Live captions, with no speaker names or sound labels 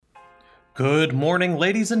Good morning,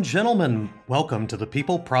 ladies and gentlemen. Welcome to the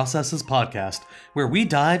People Processes Podcast, where we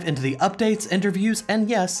dive into the updates, interviews, and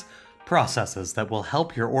yes, processes that will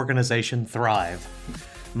help your organization thrive.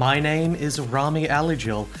 My name is Rami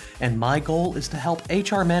Alijil, and my goal is to help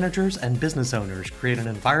HR managers and business owners create an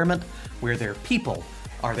environment where their people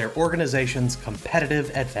are their organization's competitive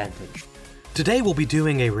advantage. Today we'll be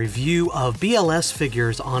doing a review of BLS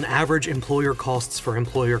figures on average employer costs for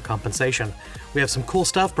employer compensation. We have some cool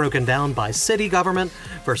stuff broken down by city government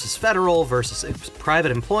versus federal versus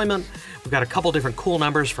private employment. We've got a couple different cool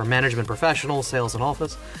numbers for management professionals, sales, and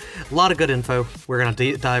office. A lot of good info. We're going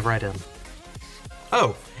to dive right in.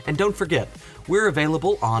 Oh, and don't forget, we're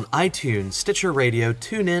available on iTunes, Stitcher Radio,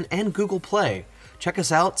 TuneIn, and Google Play. Check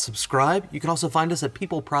us out, subscribe. You can also find us at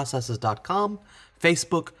peopleprocesses.com,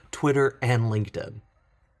 Facebook, Twitter, and LinkedIn.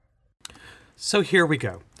 So here we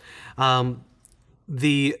go.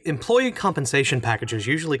 The employee compensation packages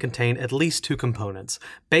usually contain at least two components: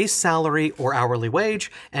 base salary or hourly wage,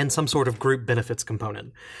 and some sort of group benefits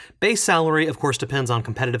component. Base salary, of course, depends on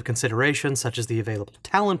competitive considerations such as the available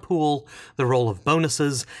talent pool, the role of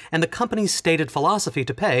bonuses, and the company's stated philosophy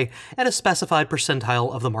to pay at a specified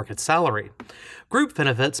percentile of the market salary. Group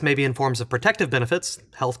benefits may be in forms of protective benefits,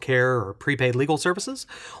 healthcare or prepaid legal services,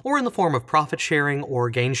 or in the form of profit sharing or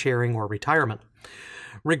gain sharing or retirement.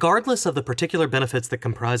 Regardless of the particular benefits that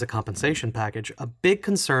comprise a compensation package, a big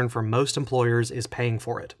concern for most employers is paying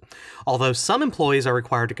for it. Although some employees are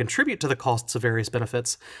required to contribute to the costs of various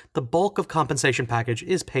benefits, the bulk of compensation package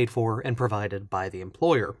is paid for and provided by the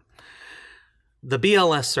employer. The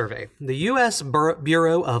BLS survey. The U.S.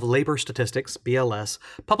 Bureau of Labor Statistics, BLS,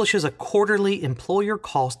 publishes a quarterly employer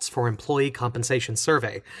costs for employee compensation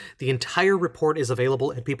survey. The entire report is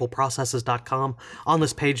available at peopleprocesses.com. On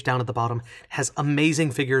this page down at the bottom, it has amazing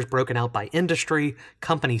figures broken out by industry,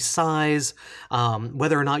 company size,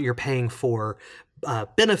 whether or not you're paying for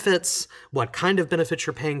benefits, what kind of benefits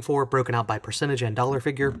you're paying for, broken out by percentage and dollar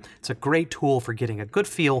figure. It's a great tool for getting a good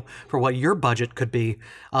feel for what your budget could be,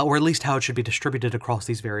 or at least how it should be distributed across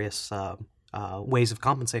these various ways of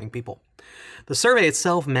compensating people. The survey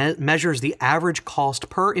itself measures the average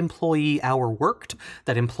cost per employee hour worked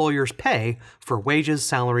that employers pay for wages,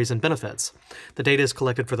 salaries, and benefits. The data is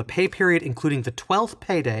collected for the pay period, including the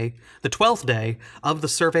 12th day of the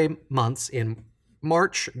survey months in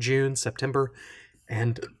March, June, September,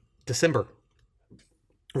 and December.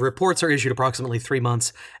 Reports are issued approximately 3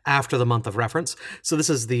 months after the month of reference. So this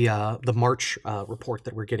is the March report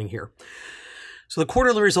that we're getting here. So the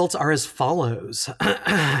quarterly results are as follows.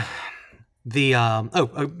 A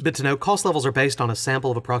bit to note, cost levels are based on a sample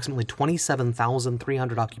of approximately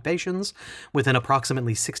 27,300 occupations within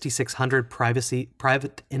approximately 6,600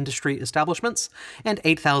 private industry establishments and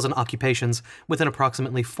 8,000 occupations within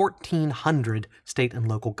approximately 1,400 state and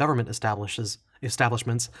local government establishments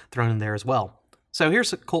thrown in there as well. So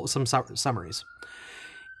here's some summaries.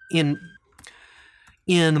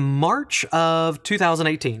 In March of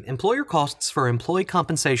 2018, employer costs for employee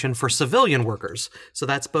compensation for civilian workers, so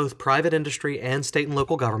that's both private industry and state and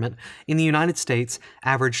local government, in the United States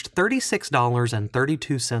averaged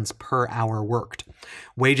 $36.32 per hour worked.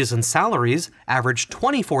 Wages and salaries averaged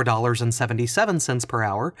 $24.77 per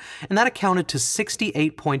hour, and that accounted to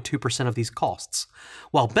 68.2% of these costs,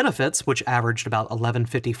 while benefits, which averaged about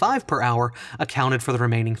 $11.55 per hour, accounted for the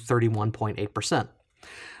remaining 31.8%.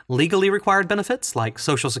 Legally required benefits like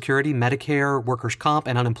Social Security, Medicare, workers' comp,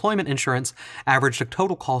 and unemployment insurance averaged a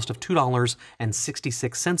total cost of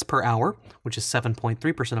 $2.66 per hour, which is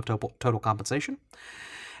 7.3% of total compensation.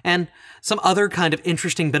 And some other kind of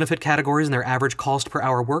interesting benefit categories in their average cost per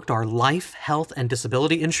hour worked are life, health, and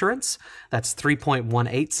disability insurance. That's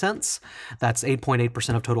 3.18 cents. That's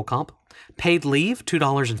 8.8% of total comp. Paid leave,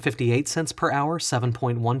 $2.58 per hour,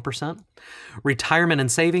 7.1%. Retirement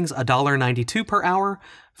and savings, $1.92 per hour,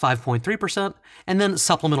 5.3%. And then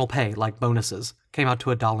supplemental pay, like bonuses, came out to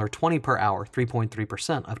 $1.20 per hour,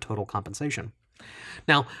 3.3% of total compensation.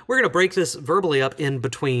 Now, we're going to break this verbally up in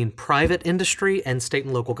between private industry and state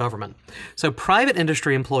and local government. So private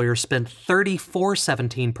industry employers spent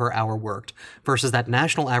 $34.17 per hour worked versus that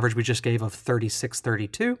national average we just gave of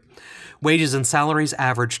 $36.32. Wages and salaries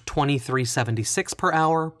averaged $23.76 per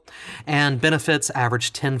hour, and benefits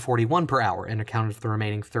averaged $10.41 per hour and accounted for the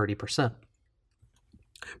remaining 30%.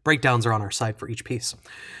 Breakdowns are on our site for each piece.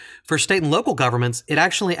 For state and local governments, it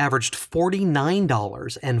actually averaged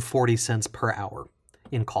 $49.40 per hour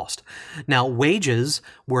in cost. Now, wages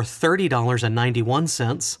were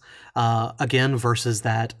 $30.91, again, versus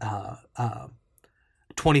that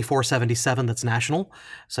 2477 that's national.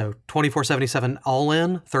 So 2477 all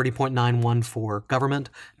in, 30.91 for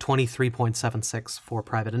government, 23.76 for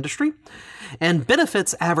private industry. And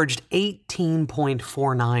benefits averaged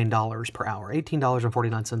 $18.49 per hour,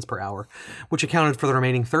 $18.49 per hour, which accounted for the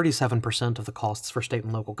remaining 37% of the costs for state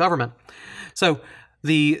and local government. So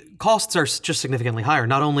the costs are just significantly higher.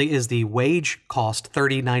 Not only is the wage cost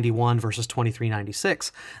 $30.91 versus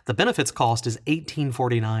 $23.96, the benefits cost is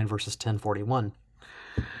 $18.49 versus $10.41.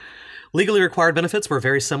 Legally required benefits were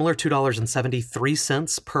very similar,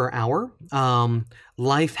 $2.73 per hour.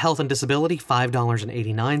 Life, health, and disability,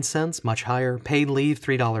 $5.89, much higher. Paid leave,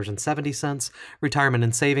 $3.70. Retirement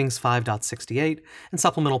and savings, $5.68. And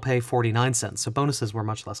supplemental pay, 49 cents. So bonuses were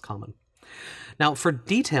much less common. Now, for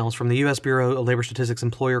details from the U.S. Bureau of Labor Statistics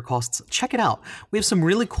employer costs, check it out. We have some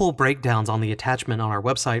really cool breakdowns on the attachment on our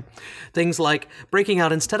website. Things like breaking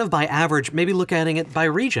out, instead of by average, maybe look at it by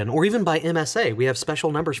region or even by MSA. We have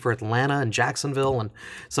special numbers for Atlanta and Jacksonville and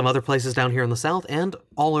some other places down here in the South and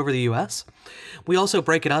all over the U.S. We also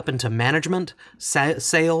break it up into management,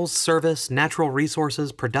 sales, service, natural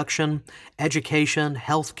resources, production, education,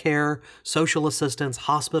 healthcare, social assistance,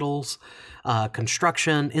 hospitals,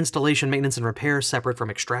 construction, installation, maintenance, and repair separate from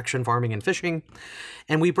extraction, farming, and fishing.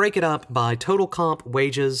 And we break it up by total comp,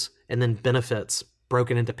 wages, and then benefits,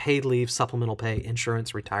 broken into paid leave, supplemental pay,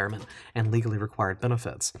 insurance, retirement, and legally required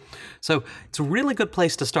benefits. So it's a really good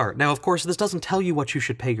place to start. Now, of course, this doesn't tell you what you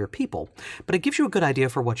should pay your people, but it gives you a good idea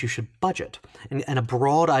for what you should budget and a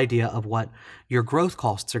broad idea of what your growth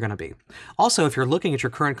costs are going to be. Also, if you're looking at your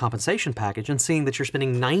current compensation package and seeing that you're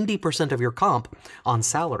spending 90% of your comp on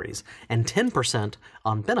salaries and 10%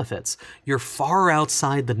 on benefits, you're far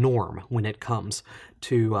outside the norm when it comes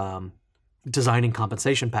to designing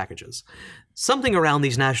compensation packages. Something around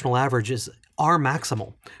these national averages are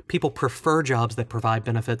maximal. People prefer jobs that provide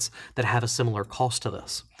benefits that have a similar cost to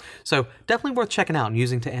this. So definitely worth checking out and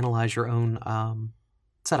using to analyze your own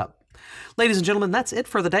setup. Ladies and gentlemen, that's it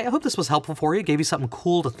for the day. I hope this was helpful for you, gave you something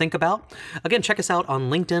cool to think about. Again, check us out on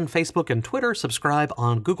LinkedIn, Facebook, and Twitter. Subscribe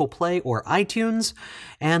on Google Play or iTunes.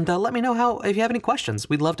 And let me know if you have any questions.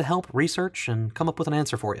 We'd love to help research and come up with an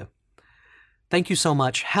answer for you. Thank you so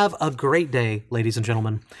much. Have a great day, ladies and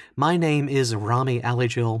gentlemen. My name is Rami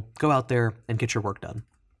Alijil. Go out there and get your work done.